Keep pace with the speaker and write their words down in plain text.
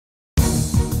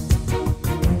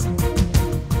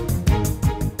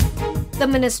The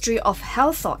Ministry of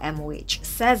Health, or MOH,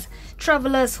 says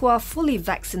travellers who are fully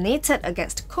vaccinated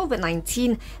against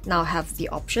COVID-19 now have the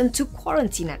option to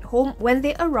quarantine at home when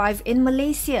they arrive in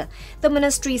Malaysia. The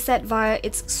ministry said via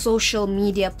its social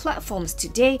media platforms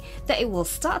today that it will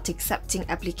start accepting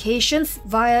applications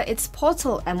via its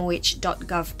portal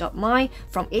moh.gov.my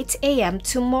from 8 a.m.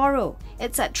 tomorrow.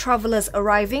 It said travellers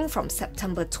arriving from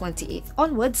September 28th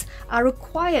onwards are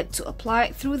required to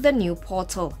apply through the new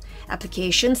portal.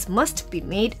 Applications must be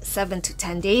made 7 to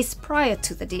 10 days prior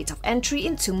to the date of entry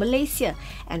into Malaysia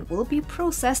and will be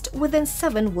processed within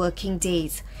 7 working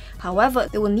days. However,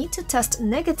 they will need to test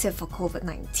negative for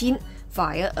COVID-19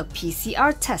 via a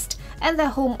PCR test, and their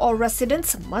home or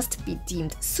residence must be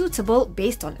deemed suitable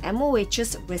based on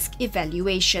MOH's risk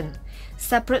evaluation.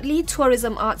 Separately,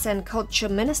 Tourism, Arts and Culture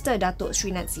Minister Datuk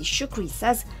Sri Nancy Shukri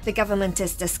says the government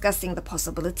is discussing the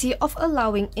possibility of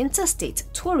allowing interstate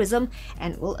tourism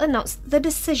and will announce the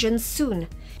decision soon.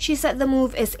 She said the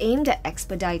move is aimed at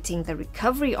expediting the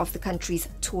recovery of the country's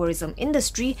tourism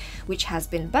industry, which has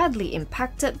been badly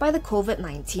impacted by the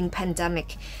COVID-19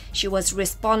 pandemic. She was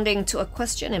responding to a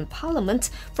question in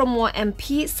Parliament from Muar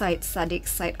MP Syed Sadiq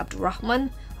Syed Abdul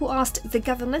Rahman, who asked the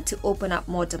government to open up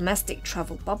more domestic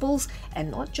travel bubbles and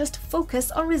not just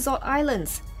focus on resort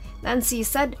islands. Nancy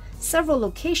said several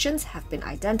locations have been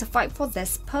identified for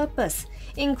this purpose,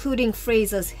 including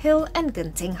Fraser's Hill and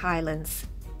Genting Highlands.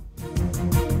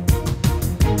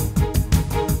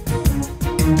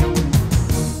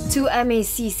 Two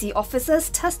MACC officers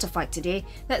testified today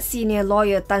that senior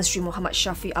lawyer Tan Sri Muhammad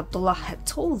Shafi Abdullah had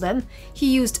told them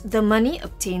he used the money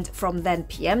obtained from then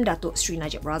PM Datuk Sri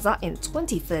Najib Razak in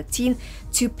 2013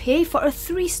 to pay for a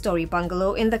 3-storey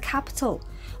bungalow in the capital.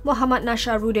 Muhammad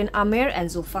Nasharuddin Amir and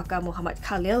Zulfaqar Muhammad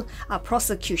Khalil are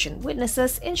prosecution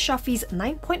witnesses in Shafi's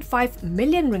 9.5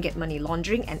 million ringgit money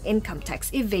laundering and income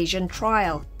tax evasion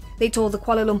trial. They told the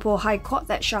Kuala Lumpur High Court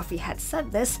that Shafi had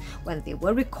said this when they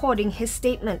were recording his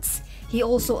statements. He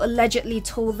also allegedly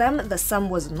told them the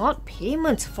sum was not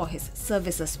payment for his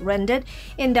services rendered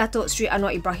in Datuk Sri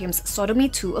Anwar Ibrahim's Sodomy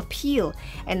 2 appeal.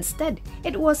 Instead,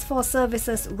 it was for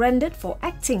services rendered for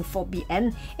acting for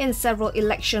BN in several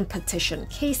election petition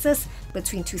cases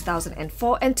between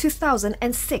 2004 and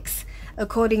 2006.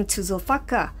 According to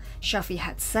Zulfaqar, Shafi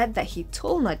had said that he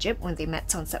told Najib when they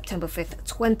met on September 5th,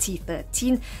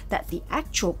 2013 that the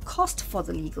actual cost for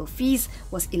the legal fees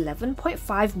was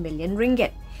 11.5 million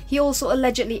ringgit. He also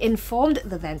allegedly informed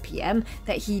the then PM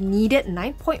that he needed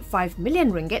 9.5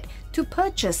 million ringgit to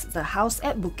purchase the house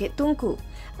at Bukit Tunku.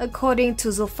 According to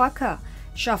Zulfaqar,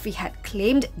 Shafi had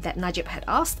claimed that Najib had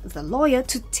asked the lawyer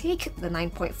to take the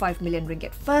 9.5 million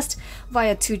ringgit first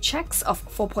via 2 cheques of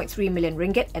 4.3 million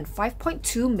ringgit and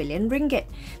 5.2 million ringgit.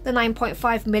 The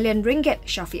 9.5 million ringgit,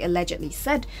 Shafi allegedly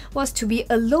said, was to be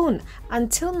a loan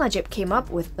until Najib came up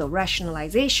with a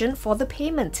rationalisation for the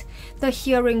payment. The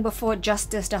hearing before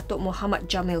Justice Datuk Muhammad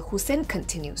Jamil Hussain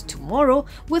continues tomorrow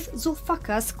with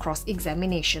Zulfaqar's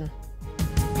cross-examination.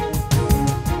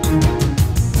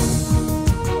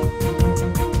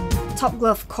 Top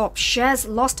Glove Corp shares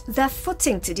lost their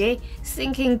footing today,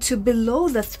 sinking to below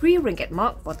the 3 ringgit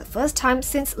mark for the first time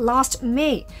since last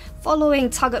May, following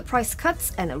target price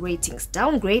cuts and a ratings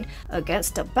downgrade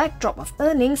against a backdrop of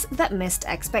earnings that missed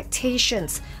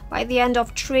expectations. By the end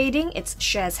of trading, its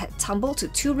shares had tumbled to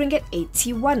 2 ringgit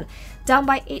 81, down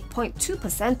by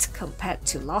 8.2% compared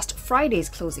to last Friday's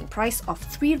closing price of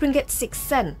 3 ringgit 6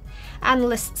 cent.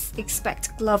 Analysts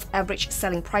expect Glove average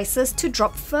selling prices to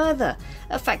drop further,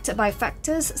 affected by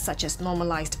factors such as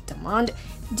normalized demand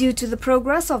due to the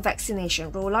progress of vaccination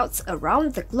rollouts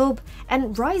around the globe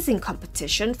and rising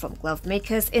competition from glove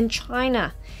makers in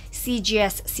China.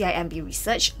 CGS CIMB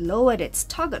Research lowered its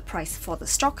target price for the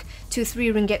stock to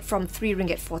 3 ringgit from 3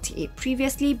 ringgit 48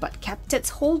 previously, but kept its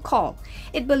hold call.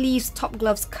 It believes Top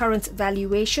Glove's current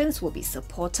valuations will be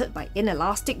supported by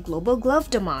inelastic global glove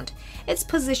demand, its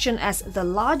position as the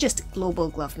largest global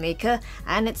glove maker,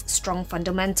 and its strong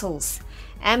fundamentals.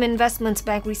 M Investment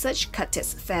Bank Research cut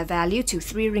its fair value to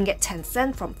 3 ringgit 10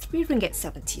 cent from 3 ringgit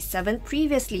 77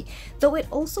 previously, though it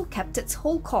also kept its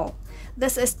hold call.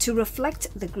 This is to reflect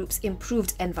the group's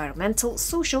improved environmental,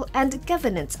 social and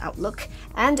governance outlook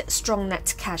and strong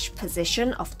net cash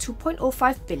position of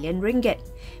 2.05 billion ringgit.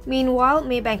 Meanwhile,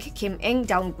 Maybank Kim Eng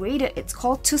downgraded its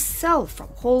call to sell from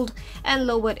hold and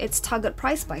lowered its target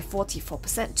price by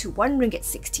 44% to 1 ringgit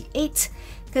 68.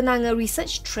 Kenanga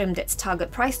Research trimmed its target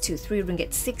price to 3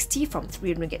 ringgit 60 from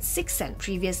 3 ringgit 6 cent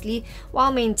previously,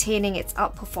 while maintaining its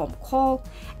outperform call,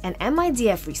 and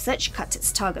MIDF Research cut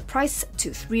its target price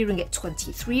to 3 ringgit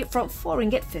 23 from 4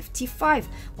 ringgit 55,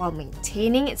 while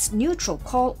maintaining its neutral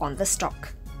call on the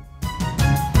stock.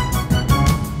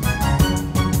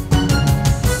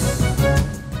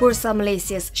 Bursa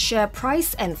Malaysia's share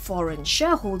price and foreign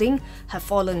shareholding have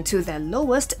fallen to their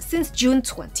lowest since June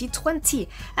 2020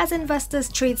 as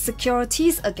investors trade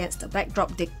securities against a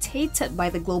backdrop dictated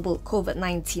by the global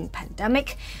COVID-19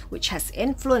 pandemic, which has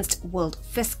influenced world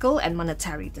fiscal and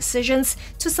monetary decisions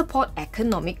to support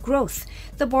economic growth.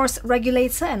 The bourse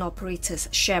regulator and operator's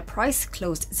share price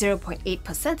closed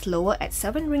 0.8% lower at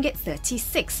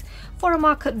RM7.36 for a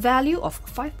market value of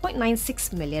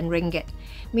 5.96 million ringgit.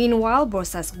 Meanwhile,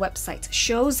 Bursa's website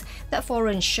shows that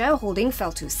foreign shareholding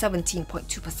fell to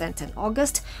 17.2% in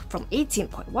August from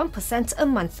 18.1% a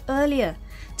month earlier.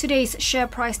 Today's share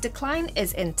price decline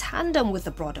is in tandem with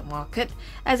the broader market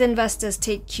as investors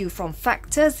take cue from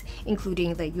factors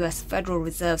including the US Federal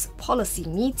Reserve's policy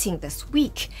meeting this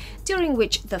week, during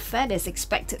which the Fed is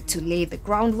expected to lay the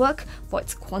groundwork for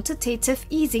its quantitative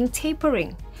easing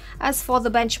tapering. As for the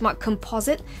benchmark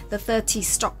composite, the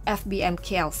 30-stock FBM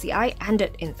KLCI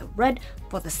ended in the red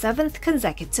for the 7th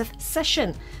consecutive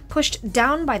session, pushed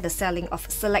down by the selling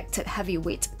of selected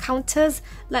heavyweight counters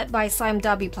led by Sime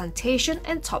Darby Plantation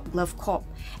and Top Glove Corp.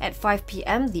 At 5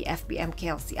 p.m, the FBM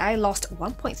KLCI lost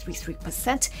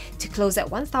 1.33% to close at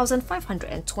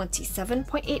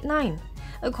 1,527.89.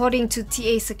 According to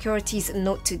TA Securities'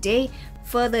 note today,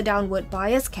 further downward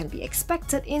bias can be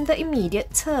expected in the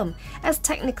immediate term as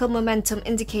technical momentum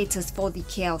indicators for the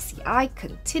KLCI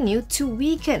continue to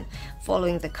weaken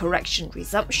following the correction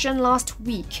resumption last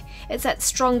week. It's that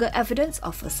stronger evidence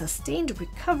of a sustained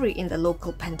recovery in the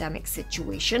local pandemic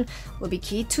situation will be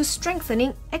key to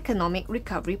strengthening economic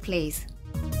recovery plays.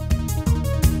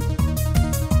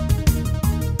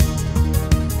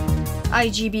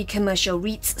 IGB Commercial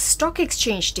REIT's stock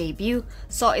exchange debut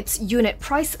saw its unit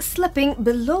price slipping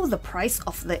below the price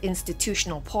of the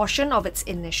institutional portion of its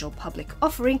initial public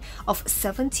offering of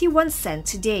 71 cent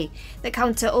today. The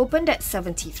counter opened at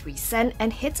 73 cent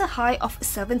and hit a high of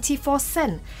 74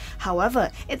 cent.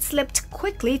 However, it slipped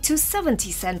quickly to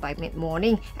 70 cent by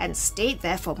mid-morning and stayed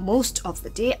there for most of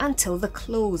the day until the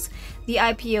close. The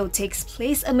IPO takes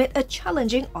place amid a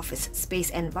challenging office space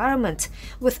environment,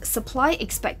 with supply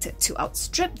expected to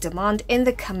outstrip demand in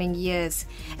the coming years.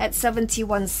 At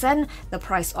 71 cent, the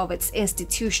price of its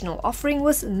institutional offering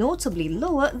was notably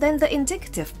lower than the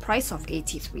indicative price of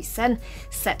 83 cent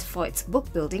set for its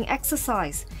book-building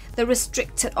exercise. The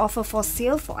restricted offer for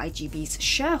sale for IGB's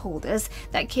shareholders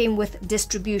that came with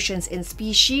distributions in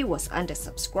specie was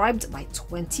undersubscribed by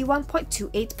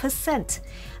 21.28%.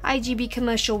 IGB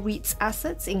Commercial REIT's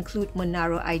assets include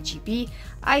Monaro IGB,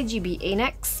 IGB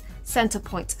Annex,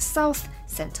 Centrepoint South,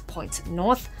 Centrepoint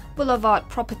North, Boulevard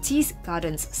Properties,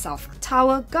 Gardens South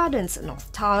Tower, Gardens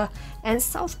North Tower, and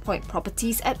South Point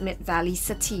Properties at Mid-Valley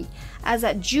City. As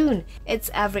at June, its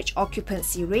average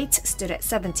occupancy rate stood at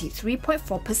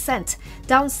 73.4%,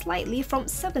 down slightly from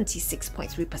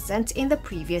 76.3% in the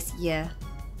previous year.